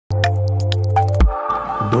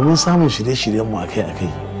Domin samun shirye-shiryenmu akai-akai,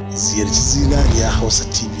 ziyarci Zinariya Hausa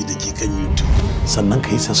TV da ke kan YouTube. Sannan ka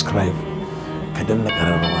yi subscribe, ka danna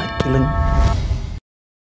ƙararrawa kilin.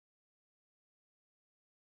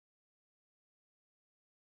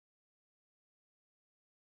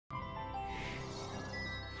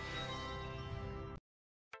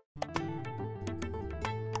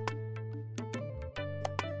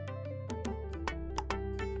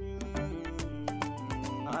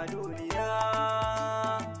 A duniya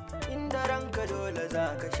inda ranka dole za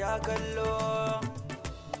ka sha kallo.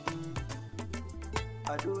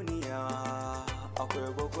 A duniya akwai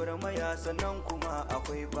gwagwarmaya sannan kuma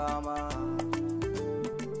akwai fama.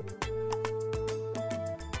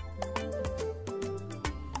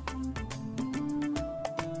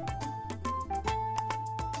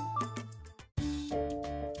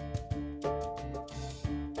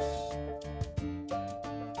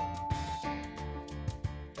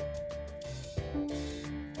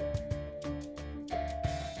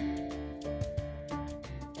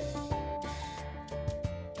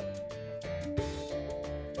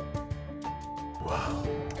 Wow.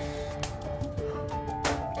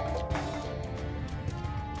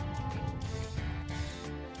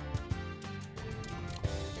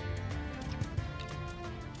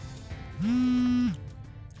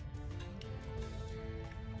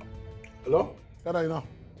 Hello? Kana ina?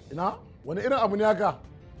 Ina? Wani irin abu ne haka?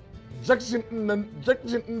 Jackson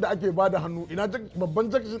din da ake bada hannu, ina babban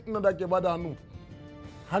Jackson din da ake bada hannu.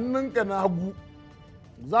 Hannunka na hagu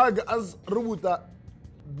za ga an rubuta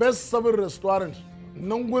Best 7 Restaurant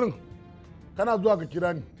nan gurin. Kana zuwa ka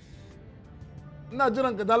kira ni. Ina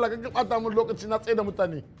jiran ka dala ka bata min lokaci na tsaye da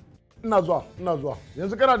mutane. Ina zuwa.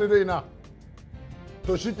 Yanzu kana da dai ina.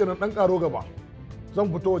 To shikenan dan karo gaba. Zan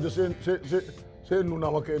fito waje sai in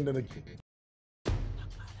nuna maka inda nake.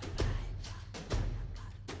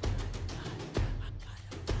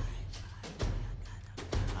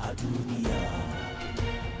 A duniya.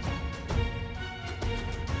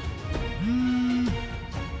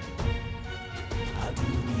 A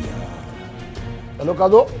duniya. Hello, ka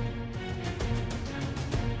zo?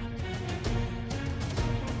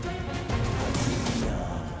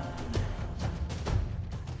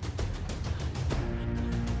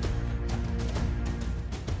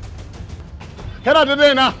 Kana da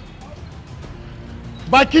daina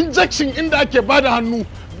bakin Jackson inda ake bada hannu,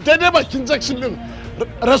 daidai bakin Jackson din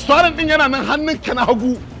restaurant din yana nan hannunka na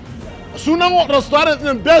hagu. Sunan restaurant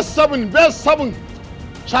din Best 7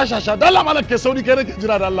 sha dala malam ke sauri kai nake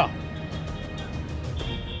jira da Allah.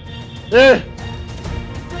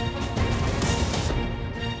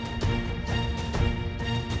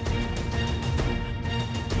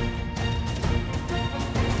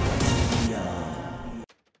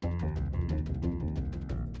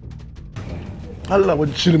 Allah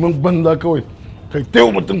wani shirmin banza kawai kai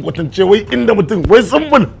taiwa mutum kwatance wai inda mutum wai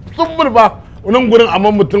tsumbul ba wannan gurin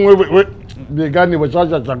amma mutum wai bai gane ba sha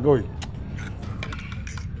kawai.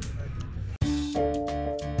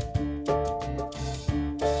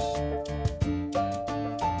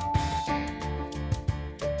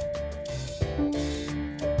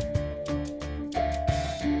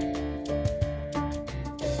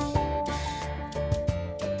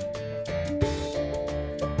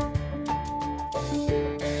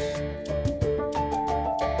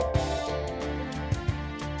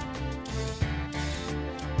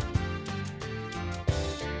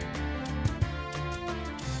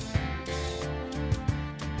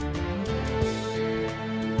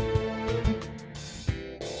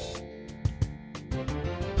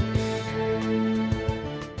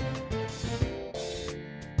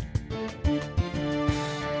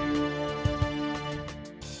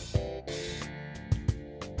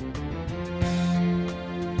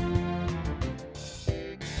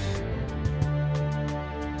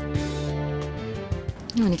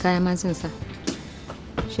 Wani kaya ma zan sa?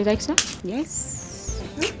 Shi za ki sa? Yes.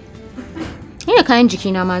 Ina kayan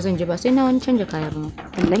jikina ma zan ji ba sai na wani canja kaya ba.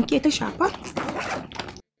 Kallon ke ta shafa?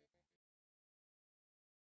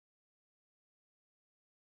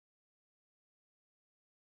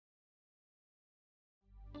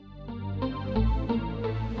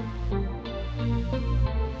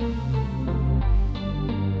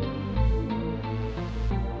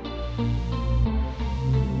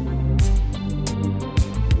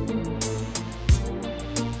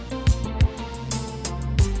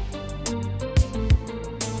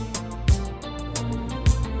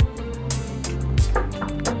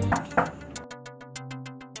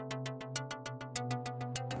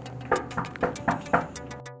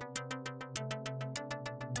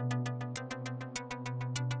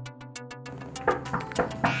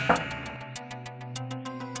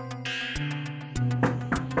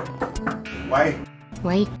 Wai?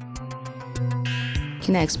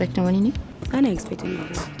 Kina expecting wani ne? Ana expecting ne.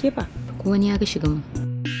 Ke fa? Ko wani ya ga shiga mu?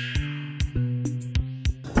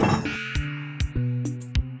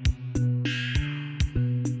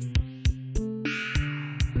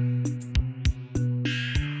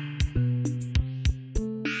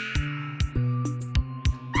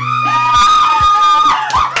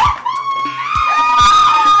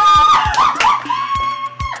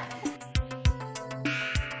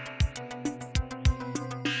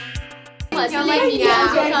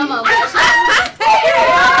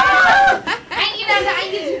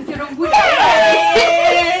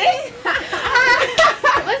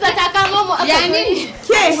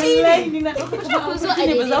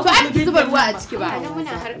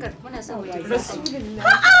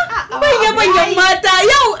 Manya-manyan mata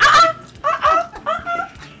yau!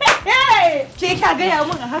 Ke ka gaya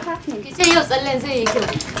min a haka? Ki ce yau tsallen zai yi kyau.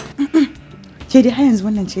 Ke dai har yanzu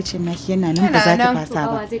wannan cece naki yana nan ba za ki fasa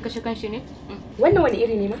ba. Zai kashe kanshi ne? Wannan wani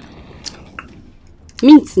iri ne ma?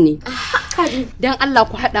 Mint ne. Dan Allah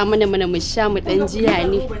ku haɗa mana mu sha mu ɗan jiya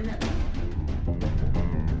ne.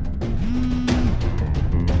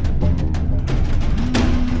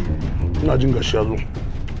 Ina jin gashi ya zo.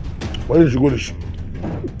 Wani shigo da shi.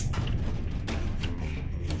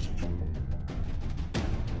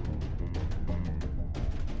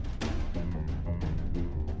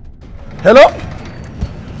 Hello?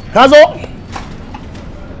 Ka zo?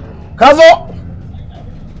 Ka zo?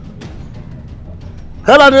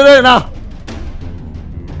 Hello ne na?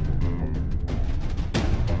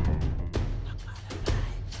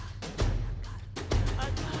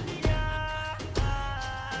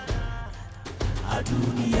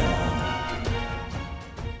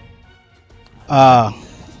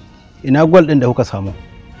 Ina gwal ɗin da kuka samu?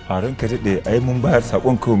 A ranka daɗe ai mun bayar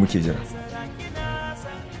saƙon kawai muke jira.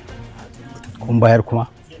 Kun bayar kuma?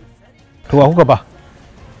 To wa kuka ba?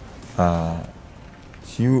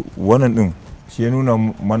 Shi wannan ɗin shi ya nuna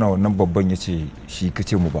mana wannan babban ya ce shi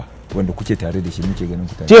kace mu ba wanda kuke tare da shi muke ganin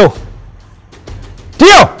ku tare. Tiyo!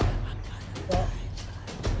 Tiyo!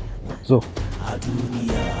 Zo.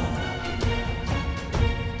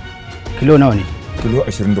 Kilo nawa ne? Kilo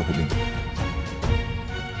 24.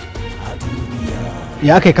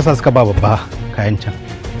 Ya aka yi kasa suka ba babba kayan can?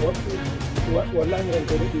 Wallahi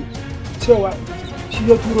ranka daɗe cewa shi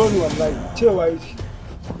ya turo ni wallahi cewa shi.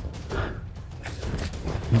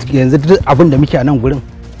 Yanzu duk abin da muke a nan gurin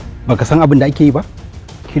baka san abin da ake yi ba?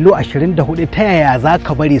 Kilo 24 ta yaya za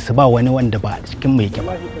ka bari su ba wani wanda ba a cikin mai kyau?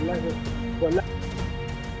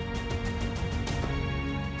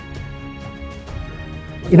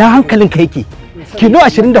 Ina hankalinka yake? Kilo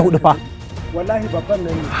 24 fa? Wallahi babban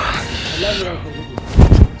nan ne. Wallahi ranka daɗe.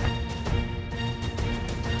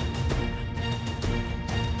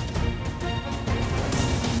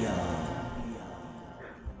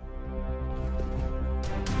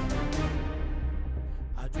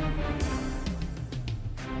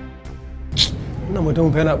 Wannan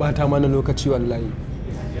mutum fa yana bata mana lokaci wallahi.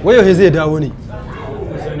 Wai yau zai dawo ne.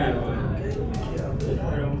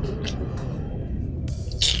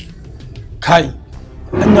 Kai,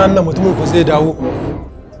 dan ya wannan mutumin ko zai dawo.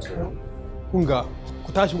 Kun ga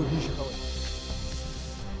ku tashi mu bi shi kawai.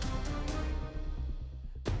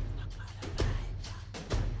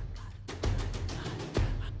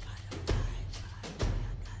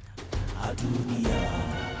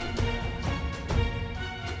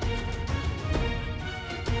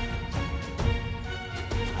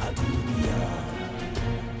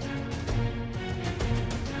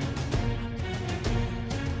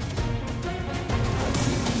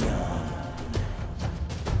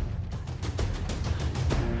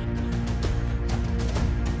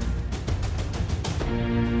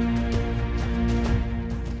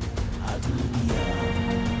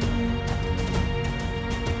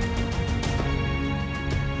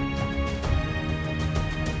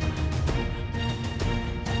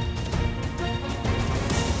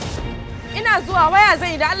 Zuwa waya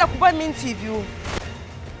zan yi da Allah ku ban minti biyu.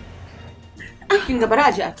 Kin ga bara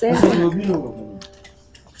a ji a tsaya.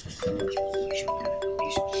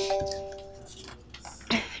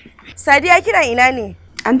 Sadiya kina ina ne?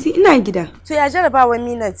 Anti ina gida. To ya jarabawan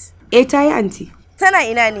Minat? Ta yi anti. Tana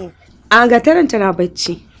ina ne? A ga taran tana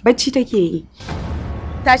bacci. Bacci take yi.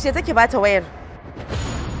 Tashe take bata wayar.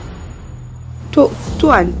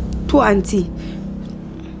 To anti.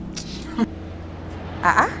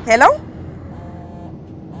 A'a, hello?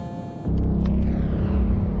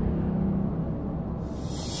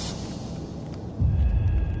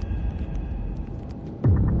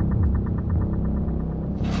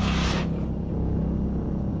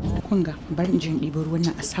 Kunga bari in je in ɗibo ruwan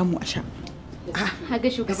nan a samu a sha. Haga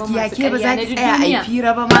shugaban gaskiya masu ke ba za ƙarya ki na tsaya a yi duniya.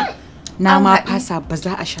 fira ba ma. Na ma fasa ba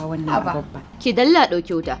za a sha wannan abin ba. Ki dalla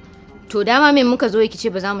dauke wuta. To dama me muka zo ki ce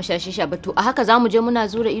ba za mu sha shisha ba to a haka za mu je muna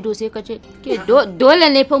zura ido sai ka ce ke dole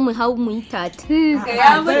ne fa mu hau mu yi tati.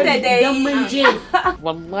 Ya mun da dai. Idan mun je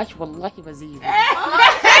wallahi ba zai yi ba.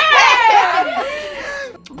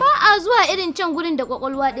 Ba a zuwa irin can gurin da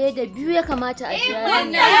kwakwalwa ɗaya da biyu ya kamata a je.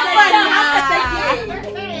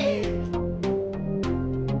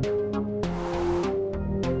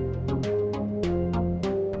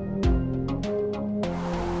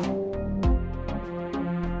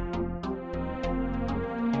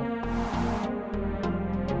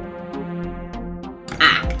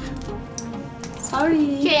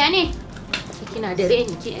 Sorry. Ke ya ne? Kina da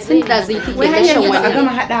reni ki. Sun da zai kike Wai har gashin yanzu ba a wannan.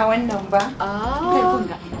 gama haɗa wannan ba.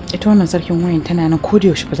 Ita wannan sarkin wayan tana nan ko da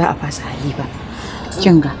yaushe ba za a fasa hali ba.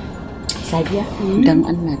 Kin ga Sadiya dan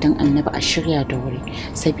Allah dan Annabi a shirya da wuri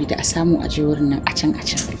saboda a samu a je wurin nan a can.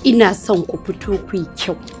 Ina son ku fito ku yi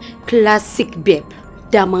kyau. Classic babe.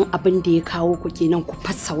 Daman abin da ya kawo ku kenan ku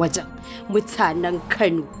fassa wajen. Mutanen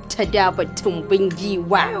Kano ta daba tumbin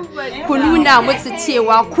giwa. Ku nuna musu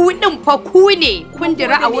cewa ku din fa ku ne. Kun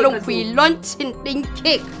dira a wurin ku yi launching din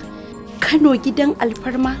cake. Kano gidan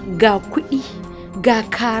alfarma ga kuɗi, ga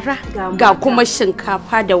kara, ga kuma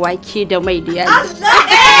shinkafa da wake da mai da yaji.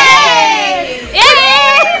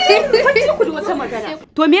 Ku da wata magana.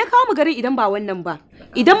 To me ya kawo mu garin idan ba wannan ba?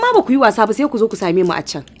 Idan ma ba ku yi wasa ba sai ku zo ku same mu a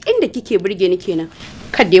can. Inda kike burge ni kenan.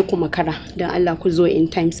 Kada ya ku makara don Allah ku zo in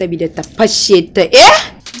time saboda ta fashe ta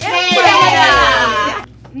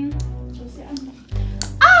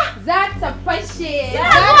za ta fashe.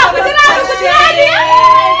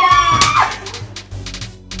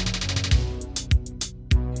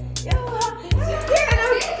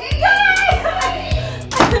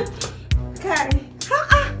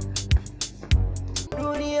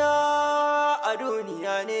 Duniya a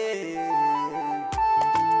duniya ne.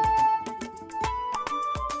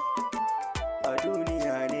 A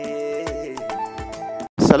duniya ne.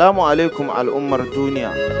 Assalamu alaikum al'ummar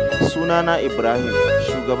duniya. Sunana Ibrahim,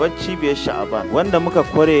 shugaban cibiyar Sha'aban, wanda muka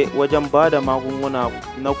kware wajen ba da magunguna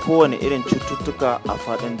na kowane irin cututtuka a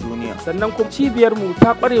faɗin duniya. Sannan kuma cibiyar mu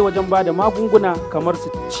ta kware wajen ba da magunguna kamar su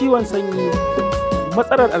ciwon sanyi,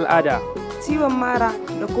 matsalar al'ada, Ciwon mara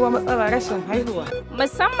da kuma matsalar rashin haihuwa.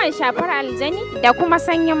 Musamman shafar aljani da kuma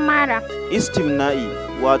sanyin mara. Istimna'i,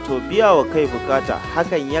 wato biya wa kai bukata,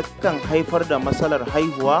 hakan yakan haifar da matsalar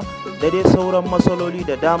haihuwa da dai sauran matsaloli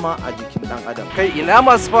da dama a jikin ɗan adam. Kai ina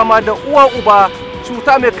masu fama da uwa uba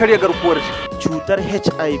cuta mai karya garkuwar jiki. Cutar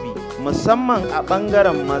HIV, musamman a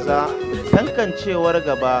ɓangaren maza, tankancewar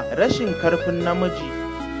gaba, rashin karfin namiji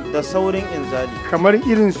da saurin inzali. kamar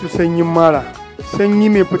irin su sanyin mara, sanyi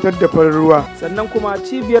mai fitar da farin ruwa. Sannan kuma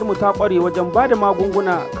cibiyar mu ta kware wajen ba da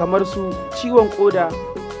magunguna kamar su ciwon koda,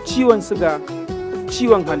 ciwon siga,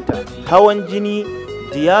 ciwon hanta, hawan jini,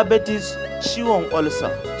 diabetes, ciwon olsa.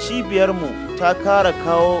 Cibiyarmu ta kara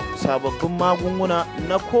kawo sababbin magunguna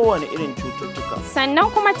na kowane irin cututtuka. Sannan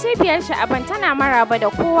kuma cibiyar Sha'aban tana maraba da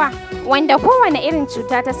kowa wanda kowane irin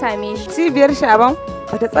cuta ta same shi. Cibiyar Sha'aban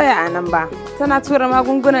ba ta tsaya a nan ba. Tana tura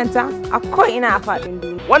magungunanta a ko'ina a faɗin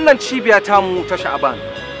duniya. Wannan cibiya tamu ta Sha'aban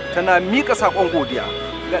tana miƙa saƙon godiya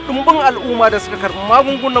ga ɗumbin al'umma da suka karɓi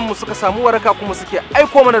magungunan mu suka samu waraka kuma suke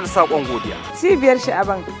aiko mana da saƙon godiya. Cibiyar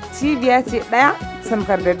Sha'aban cibiya ce ɗaya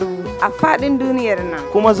samkar da dubu a faɗin duniyar nan.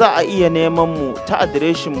 Kuma za a iya neman mu ta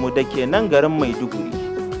adireshin mu da ke nan garin Maiduguri.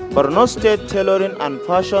 Borno State Tailoring and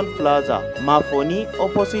Fashion Plaza, Mafoni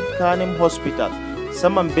opposite Kanem Hospital,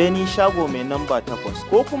 saman Beni shago mai namba 8.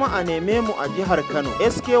 Ko kuma a neme mu a jihar Kano,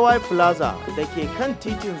 SKY Plaza da ke kan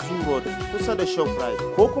titin Zoo Road kusa da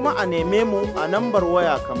ShopRite. Ko kuma a neme mu a nambar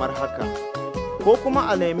waya kamar haka. Ko kuma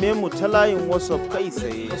a neme mu ta layin WhatsApp kai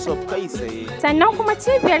tsaye. Sannan kuma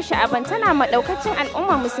cibiyar Sha'aban tana maɗaukacin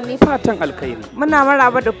al'umma musulmi fatan alkhairi. Muna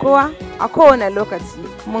maraba da kowa a kowane lokaci.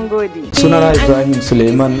 Mun gode. Sunana Ibrahim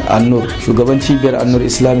Suleiman Annur, shugaban cibiyar Annur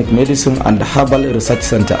Islamic Medicine and Herbal Research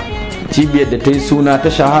Center. Cibiyar da ta yi suna ta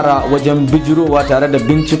shahara wajen bijirowa tare da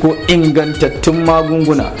binciko ingantattun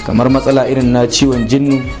magunguna kamar matsala irin na ciwon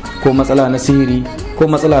jinnu ko matsala na sihiri ko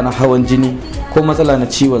matsala na hawan jini ko matsala na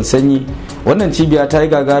ciwon sanyi. Wannan cibiya ta yi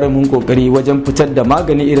gagarumin kokari wajen fitar da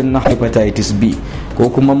magani irin na hepatitis B ko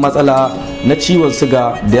kuma matsala na ciwon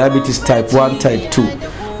suga diabetes type 1 type 2.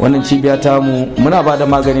 Wannan cibiya tamu muna ba da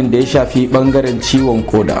maganin da ya shafi bangaren ciwon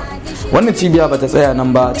koda. Wannan cibiya bata tsaya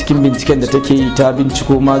nan ba, cikin binciken da take yi ta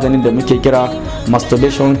binciko maganin da muke kira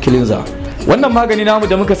masturbation cleanser Wannan magani namu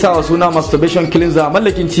da muka sawa suna masturbation cleanser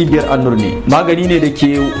mallakin cibiyar Annur ne. Magani ne da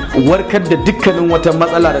ke warkar da dukkanin wata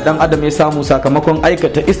matsala da dan adam ya samu sakamakon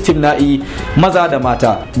aikata istimna'i maza da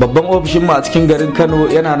mata. Babban ofishin mu a cikin garin Kano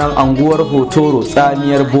yana nan anguwar Hotoro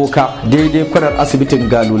tsaniyar Boka daidai kwanar asibitin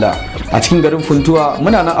Galula. A cikin garin Funtuwa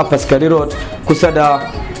muna nan a Faskari Road kusa da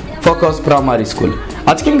Focus Primary School.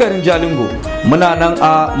 A cikin garin Jalingo muna nan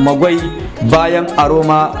a Magwai bayan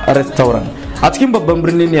Aroma Restaurant. A cikin babban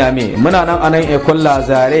birnin Niamey muna nan a nan Ecole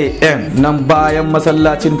Lazare M nan bayan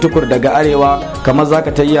masallacin Tukur daga arewa kamar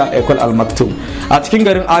zaka tayya Ecole Al Maktoum. A cikin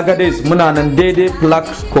garin Agadez muna nan daidai Black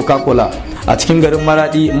Coca-Cola. A cikin garin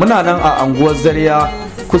Maradi muna nan a anguwar Zaria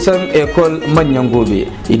kusan Ecole Manyan Gobe.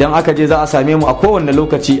 Idan aka je za a same mu a kowane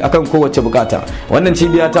lokaci akan kowace bukata. Wannan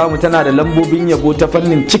cibiya ta mu tana da lambobin yabo ta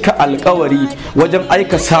fannin cika alkawari wajen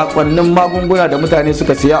aika sakonnin magunguna da mutane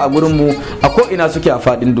suka siya a gurin mu a ko ina suke a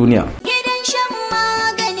fadin duniya.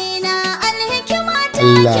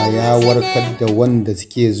 Allah ya warkar da wanda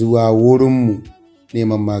suke zuwa wurinmu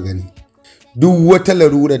neman magani. Duk wata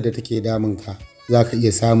larurar da take damunka za ka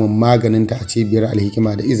iya samun maganinta a cibiyar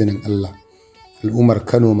Alhikima da izinin Allah. Al'ummar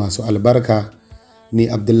Kano masu albarka, ni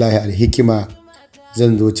Abdullahi Alhikima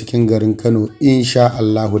zan zo cikin garin Kano insha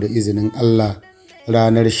Allahu da izinin Allah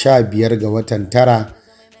ranar 15 ga watan 9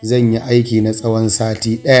 zan yi aiki na tsawon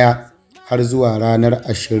sati 1 har zuwa ranar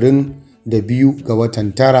 22 ga watan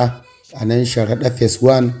 9 a nan sharaɗa phase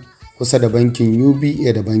 1 kusa da bankin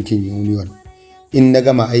UBA da bankin Union. In na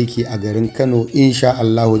gama aiki a garin Kano insha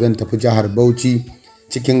Allahu zan tafi jihar Bauchi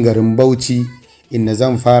cikin garin Bauchi inda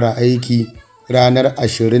zan fara aiki ranar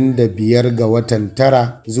 25 ga watan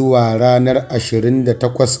 9 zuwa ranar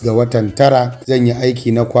 28 ga watan 9 zan yi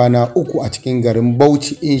aiki na kwana 3 a cikin garin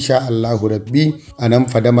Bauchi insha Allahu rabbi a nan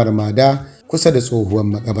fadamar Mada kusa da tsohuwar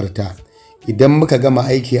makabarta. Idan muka gama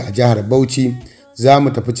aiki a jihar Bauchi za mu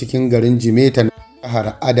tafi cikin garin Jimeta na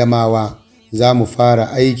jihar Adamawa za mu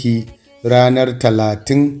fara aiki ranar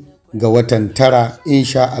 30 ga watan 9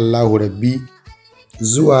 insha Allahu rabbi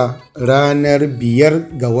zuwa ranar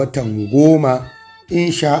 5 ga watan 10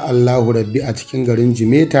 insha Allahu rabbi a cikin garin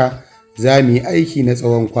Jimeta za mu yi aiki na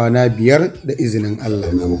tsawon kwana 5 da izinin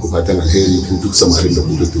Allah. Ina muku fatan alheri ku duk samarin da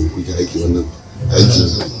kuke aiki wannan aiki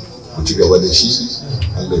ku ci gaba da shi.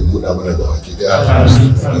 Allah ya buɗa mana da baki daya.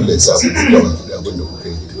 Allah ya sa ku buɗa baki da abin da kuka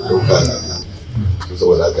yi dauka na.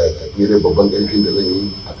 Saboda haka ni dai babban ƙarfin da zan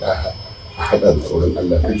yi a haɗa da tsoron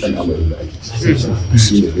Allah kan amarin da ake ciki.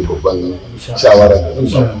 Shi ne babban shawara da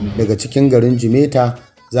zan ba. Daga cikin garin Jimeta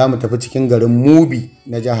za mu tafi cikin garin Mubi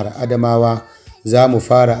na jihar Adamawa za mu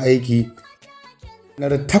fara aiki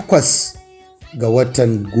ranar 8 ga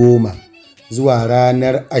watan 10 zuwa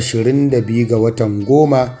ranar 22 ga watan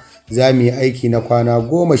 10 za mu yi aiki na kwana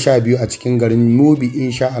 12 a cikin garin Mubi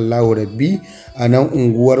insha Allahu rabbi a nan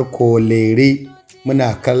unguwar Kolere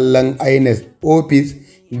muna kallon INES office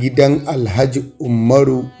gidan Alhaji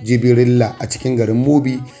Umaru Jibrilla a cikin garin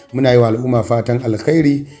Mubi. Muna yi wa al'umma fatan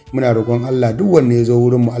alkhairi, muna roƙon Allah duk wanda ya zo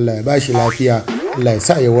wurin mu Allah ya bashi lafiya, Allah ya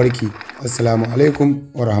sa ya warke. Assalamu alaikum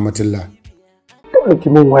wa rahmatullah. Ki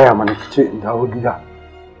mun waya mana kice in dawo gida.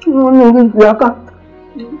 Wannan zai ka.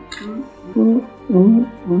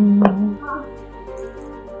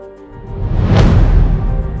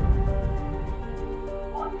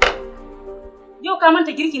 Yau ka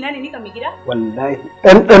manta girki na ne ni kan mai gida? Wallahi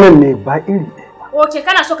ɗanɗanon ne ba iri ɗaya ba. Oke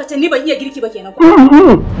kana so ka ce ni ban iya girki ba kenan ko?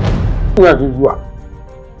 Ina zuwa.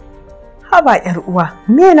 Haba ƴar uwa,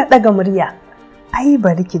 me na ɗaga murya? Ai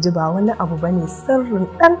bari ki ji ba wani abu bane sirrin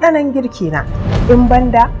ɗanɗanon girki na. In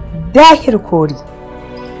banda dahir kori.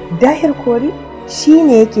 Dahir kori shine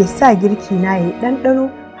yake sa girki na yayi ɗanɗano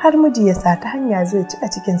har miji ya sa ta hanya zai ci a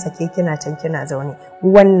cikin sa ke kina can kina zaune.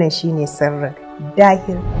 Wannan shine sirrin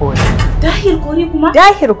dahir kori. Dahir kori kuma?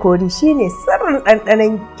 Dahir kori shine sirrin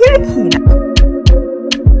ɗanɗanon girki na.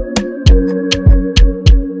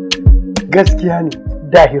 Gaskiya ne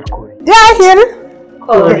dahir kori. Dahir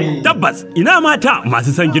Tabbas ina mata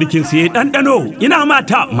masu son girkin su yayi ɗanɗano, ina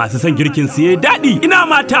mata masu son girkin su yayi daɗi, ina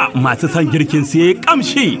mata masu son girkin su yayi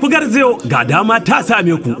ƙamshi. Ku garzayo ga dama ta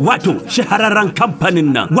same ku, wato shahararren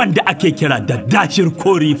kamfanin nan wanda ake kira da Dashir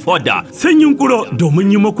Kori Foda sun yunkuro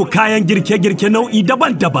domin yi muku kayan girke-girke nau'i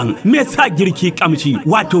daban-daban me sa girki ƙamshi,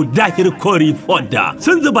 wato Dashir Kori Foda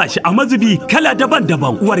sun zuba shi a mazubi kala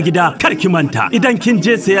daban-daban. Uwar gida kar ki manta idan kin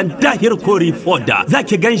je sayan Dashir Kori Foda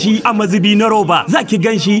zaki ganshi a mazubi na roba, zaki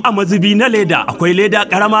ganshi a mazubi na leda, akwai leda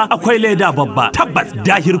karama akwai leda babba. Tabbas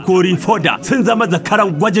Dahir Kori Foda sun zama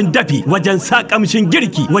zakaran gwajin dafi, wajen sa kamshin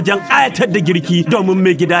girki, wajen ayatar da girki domin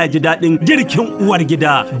mai gida ya ji daɗin girkin uwar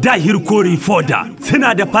gida. Dahir Kori Foda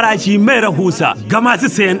suna da farashi mai rahusa ga masu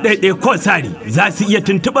sayan ɗaiɗai ko sari. Za su iya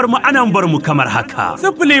tuntuɓar mu anan bar mu kamar haka: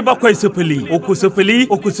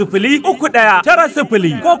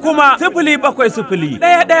 070-303-0-1-9-0 ko kuma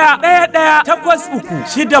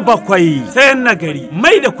 070-11-11-8-3 sayan nagari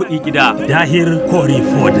mai da kuɗi gida. Dahir Kori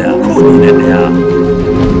Foda, kuni na ɗaya.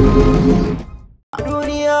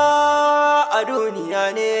 A duniya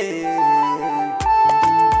ne.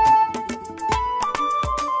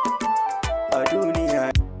 A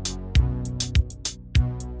duniya.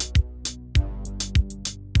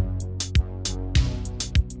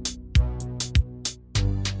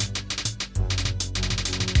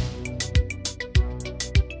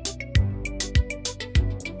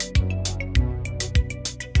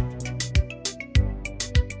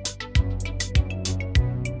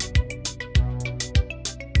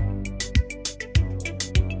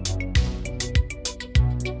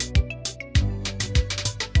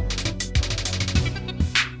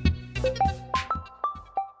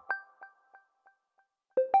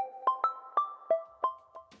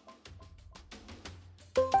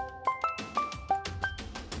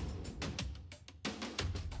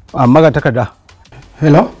 Amma ga takarda.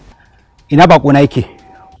 Hello? Ina bako na yake?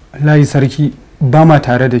 Wallahi sarki ba ma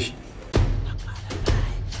tare da shi.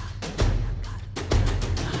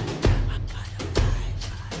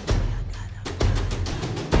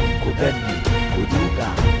 Ku ganni, ku duka,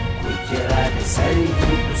 ku kira da sarki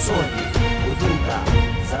ku so ne, ku duka,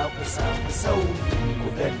 za ku samu sauki. Ku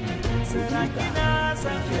ganni, ku duka,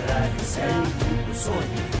 ku kira da sarki ku so ne.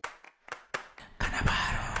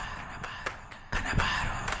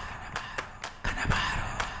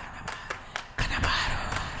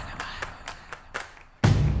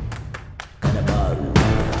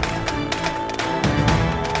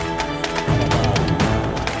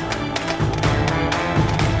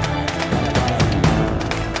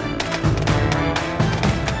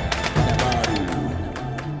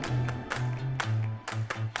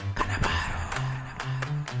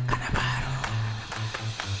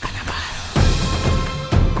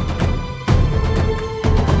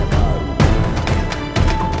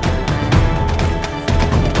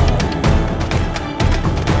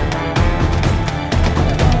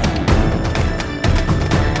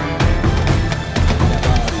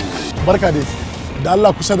 Barka dai. Da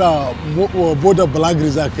Allah kusa da bodar Balagri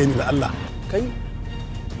za ka kai ni da Allah. Kai?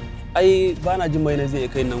 Ai ba na jin mai na zai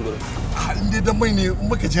kai nan gurin. In dai dan mai ne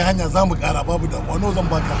muka je hanya za mu kara babu damuwa, nawa zan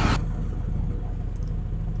baka?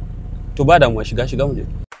 To ba damuwa, shiga mu je.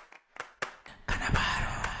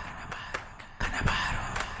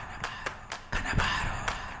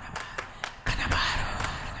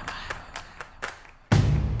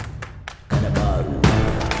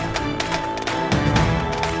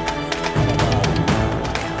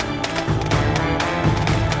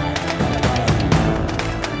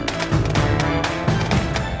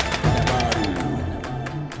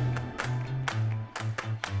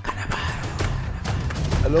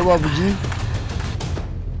 Hello babuji.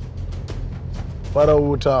 Fara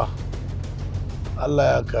wuta. Allah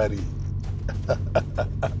ya kare.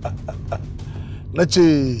 Na ce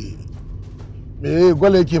me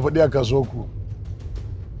gwale yake faɗi a kasuwar ku?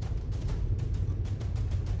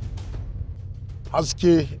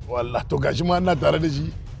 Haske, wallah to gashi ma ina tare da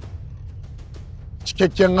shi.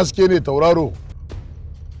 Cikakken haske ne tauraro.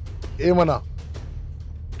 Mana.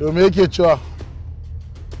 To me yake cewa?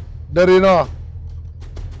 Dare nawa?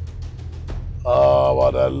 Ba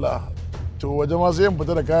da Allah. To waje ma sai in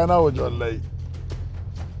fita da kayana waje wallahi.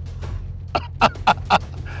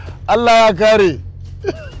 Allah ya kare.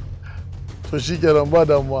 To shi kenan ba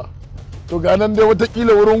damuwa. To ga nan dai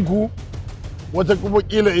watakila wurinku, wata kuma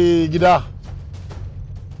kila gida.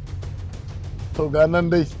 To ga nan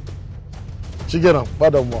dai. Shi kenan ba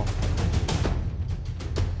damuwa.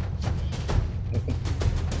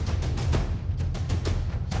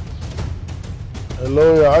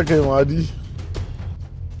 Hello, ya aka yi Madi?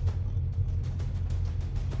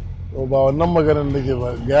 Ba wannan maganar nake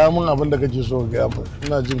ba, gaya min abin da kake so gaya min,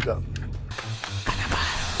 ina jin ka.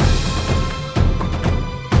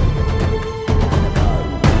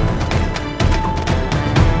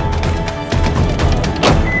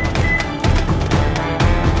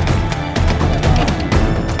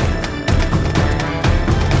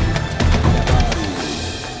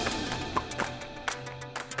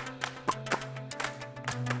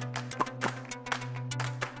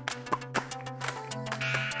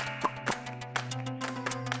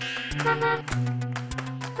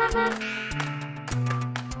 Wata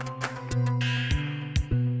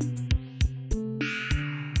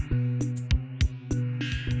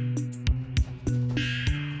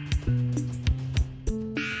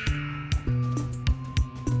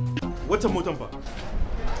motan fa?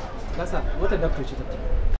 Kasa, wata doctor ce ta.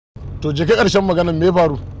 To je ka karshen maganar me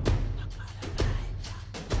faru?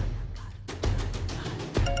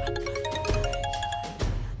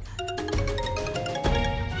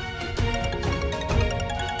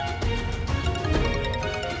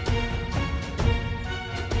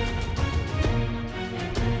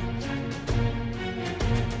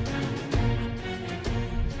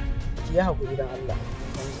 Ki yi haƙuri don Allah,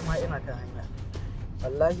 yanzu ma ina kan hanya.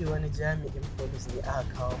 Wallahi wani jami'in polis ne aka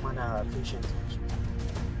kawo mana patient yanzu.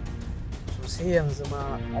 So sai yanzu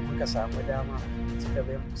ma muka samu dama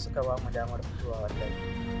suka ba mu damar fitowa wallahi.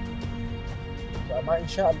 To amma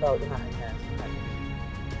insha Allah ina hanya yanzu.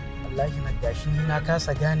 Wallahi na gashi ni na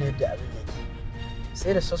kasa gane yadda abin yake.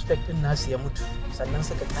 Sai da suspect din nasu ya mutu sannan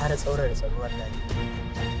suka ƙara tsaurara tsaro wallahi.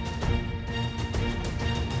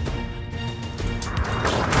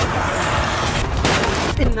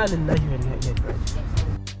 Inna lillahi wa inna ilaihi raji'un.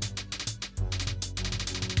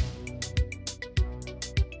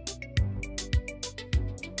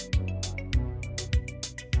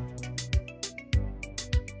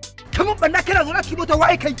 Kamun banna kana zo na cikin mota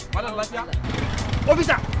wai kai. Malam lafiya?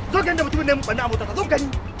 Officer, zo ga inda mutumin ne mun banna a mota zo gani.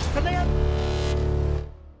 Sannan ya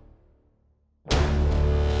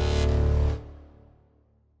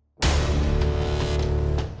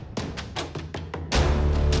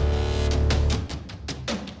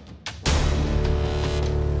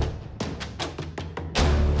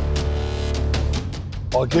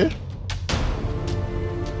Okay?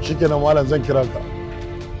 Shikenan malam zan kira ka.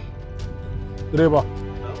 Direba,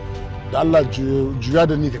 da Allah juya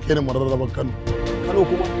da ni ka kai ni mararraban Kano. Kano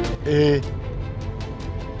kuma?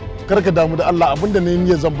 Kar ka damu da Allah abinda ne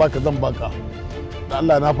niyyar zan baka. Da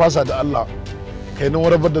Allah na fasa da Allah. Kai ni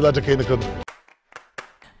warabar da za ta kai ni Kano.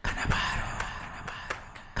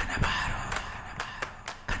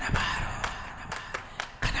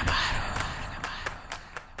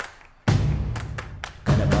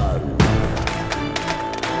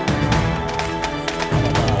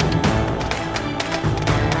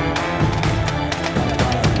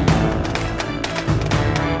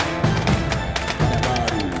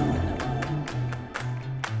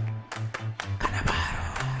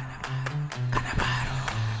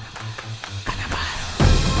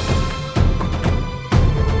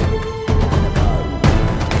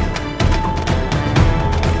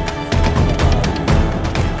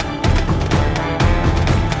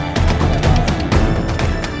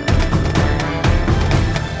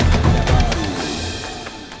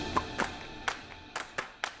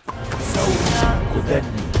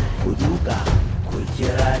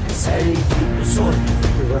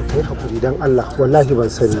 Dan Allah wallahi ban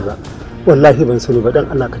sani ba dan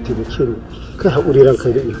Allah ka taimake ni kai hakuri ran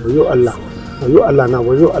kai dade wayo Allah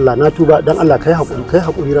na tuba dan Allah kai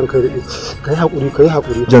hakuri ran kai dade kai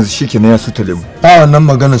hakuri yanzu shikenan ya sutale mu ba wannan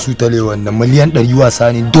magana sutale wannan miliyan 100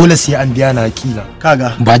 wasa ne dole sai an biya na hakila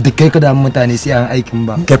kaga ba duk kai ka da mutane sai an aikin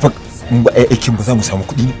ba kai fa ba aikin ba za mu samu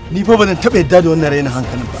kuɗi ni fa bazan taba yadda da wannan rainin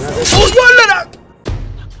hankalin ba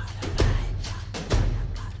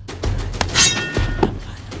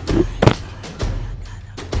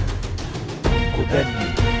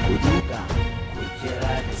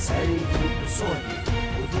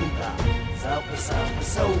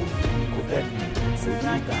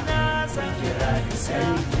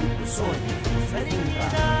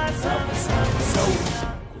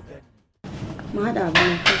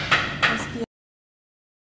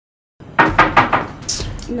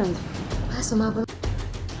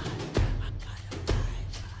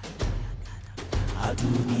A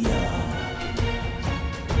duniya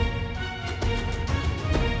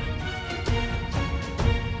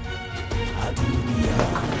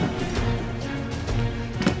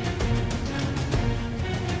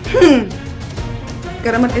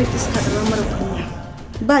Karamar ɗan iska da mara kunya.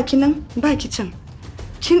 Ba ki nan, ba ki can.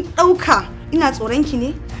 Kin ɗauka ina tsoron ki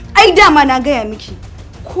ne? Ai dama na gaya miki.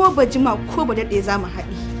 Ko ba jima ko ba daɗe za mu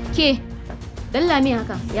haɗi. Ke, dan lami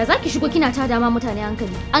haka, ya za ki shigo kina ta dama mutane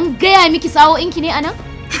hankali? An gaya miki sa'o'inki ne anan?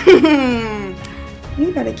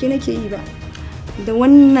 Ni ba da ke nake yi ba. Da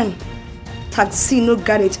wannan taxi no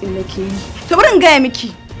garage ɗin nake yi. To bari in gaya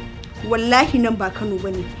miki. Wallahi nan ba Kano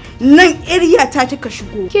bane. Nan area ta kika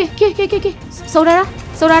shigo. Ke.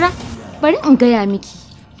 Saurara. Bari in gaya miki.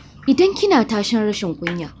 Idan kina tashin rashin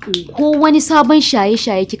kunya ko wani sabon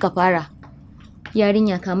shaye-shaye kika fara,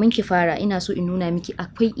 Yarinya kamun ki fara ina so in nuna miki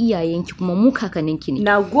akwai iyayenki kuma mu kakanninki ne.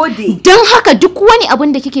 Nagode. Don haka duk wani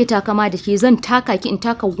abin da kike takama da ke zan taka ki in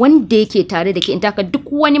taka wanda yake tare da ke in taka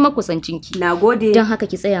duk wani makusancinki. Nagode. Don haka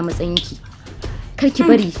ki tsaya matsayinki. Kar ki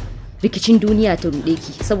bari rikicin duniya ta ruɗe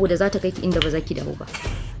ki saboda za ta kai ki inda ba za ki dawo ba.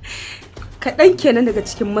 Kaɗan kenan daga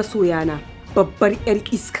cikin masoyana babbar 'yar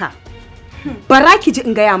iska. Bara ki ji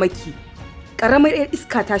in gaya maki. Ƙaramar 'yar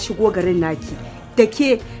iska ta shigo garin naki. Da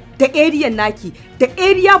ke da area naki da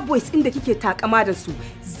area boys inda kike takama da su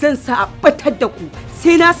zan sa a batar da ku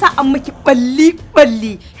sai na sa an miki balli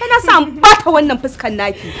yana sa an bata wannan fuskan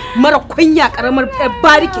naki mara kunya karamar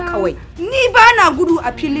bariki kawai ni ba na gudu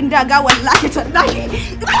a filin daga wallahi tallahi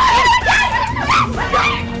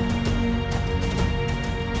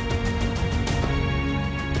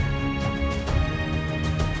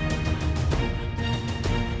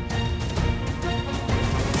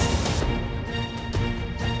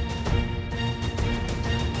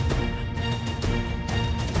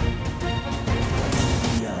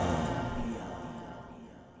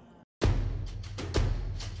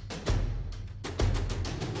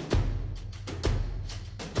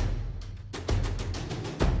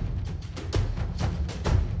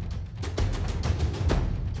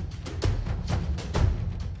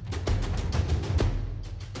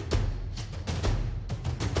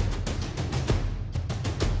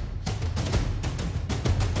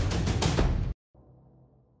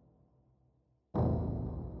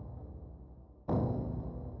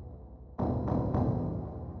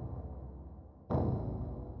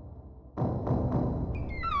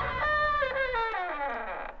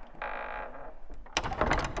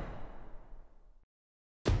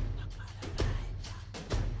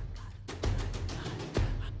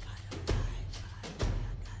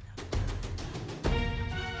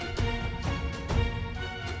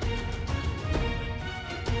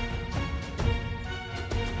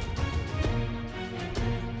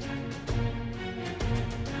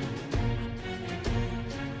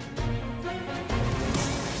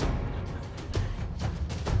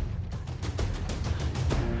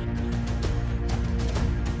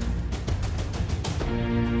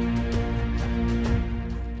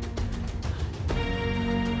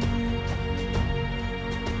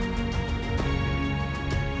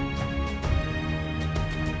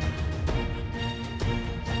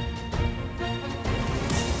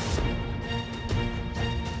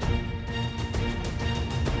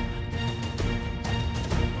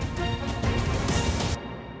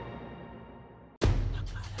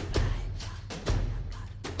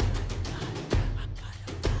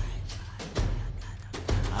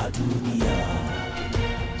Duniya.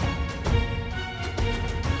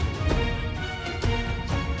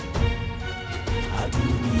 A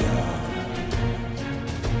duniya.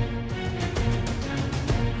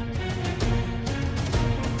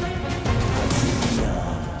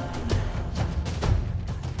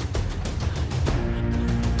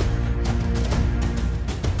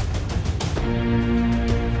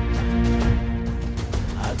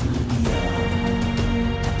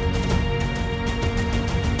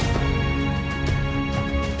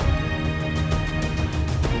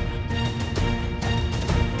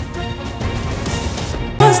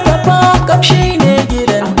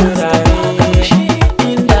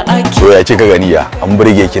 So ya kika gani ya an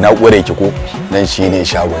burge ki na kure ki ko nan shine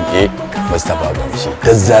shagon Mustapha Gamshi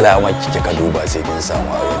kazzala ma kika duba sai kin samu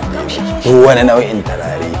abin da yake duk wani nau'in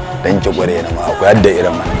tarare dan ki kure na ma akwai yadda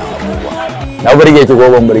irin wannan abubuwa na burge ki ko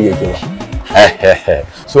ban burge ki ba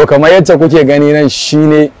so kamar yadda kuke gani nan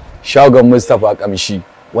shine shagon Mustapha Gamshi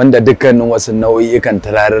wanda dukkanin wasu nau'ikan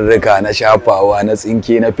turarurruka na shafawa na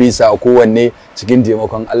tsinke na fisa kowanne cikin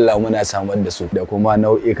taimakon Allah muna samar da su da kuma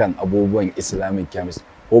nau'ikan abubuwan Islamic chemist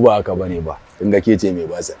ko ba haka bane ba in ga ke ce mai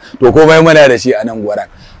basa to komai muna da shi a nan gwaran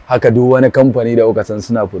haka duk wani kamfani da kuka san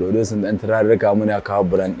suna producing dan turarurruka muna kawo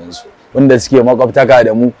brand din su wanda suke makwabtaka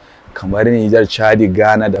da mu kamar Niger, Chad,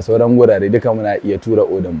 Ghana da sauran gurare duka muna iya tura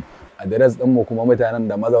order mu address din mu kuma mutanen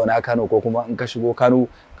da mazauna Kano ko kuma in ka shigo Kano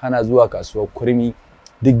kana zuwa kasuwar Kurmi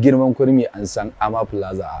duk girman Kurmi an san Ama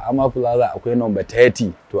Plaza a Ama Plaza akwai number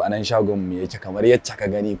 30 to anan shagon mu yake kamar yacce ka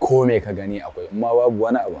gani ko me ka gani akwai amma babu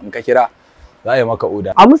wani abu in ka kira za yi maka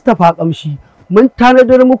oda. A Mustapha Gamshi mun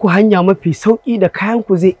tanadar muku hanya mafi sauki da kayan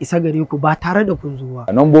ku zai isa gare ku ba tare da kun zuwa.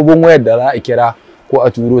 Nambobin wayar da za a kira ko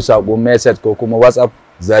a turo sako message ko kuma WhatsApp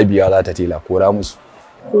Zabiya za ta tela kora musu.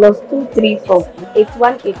 +234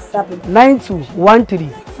 8187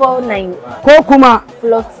 9213 49 ko kuma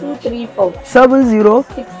 +234 70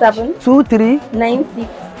 67 23 96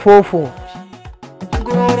 44.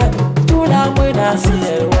 Tuna muna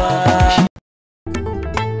siyarwa.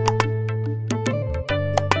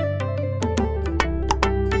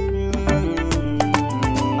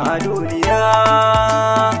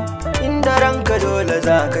 dole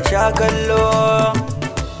za ka sha kallo.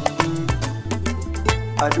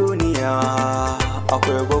 A duniya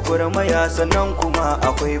akwai gwagwarmaya sannan kuma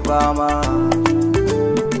akwai fama.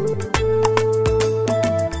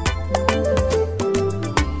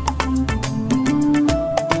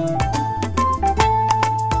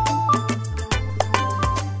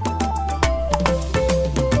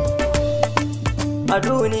 A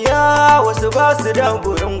duniya wasu ba su da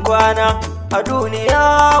gurin kwana, a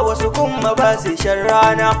duniya wasu kuma ba su shan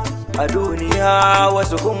rana, a duniya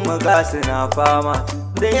wasu kuma ga su na fama.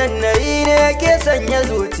 Da yanayi ne ke sanya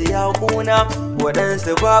zuciya kuna,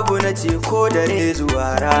 waɗansu babu na ce ko dare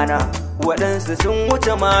zuwa rana, waɗansu sun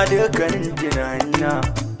wuce ma dukkanin tunanina.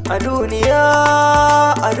 A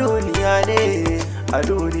duniya ne, a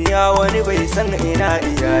duniya wani bai san ina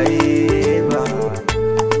iyaye ba.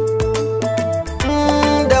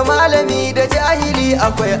 Da malami da jahili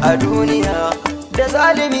akwai a duniya, da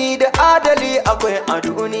zalimi da adali akwai a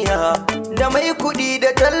duniya, da mai kudi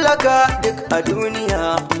da tallaka duk a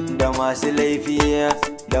duniya, da masu laifi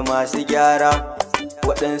da masu gyara,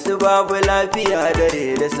 waɗansu babu lafiya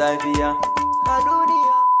dare da safiya a duniya.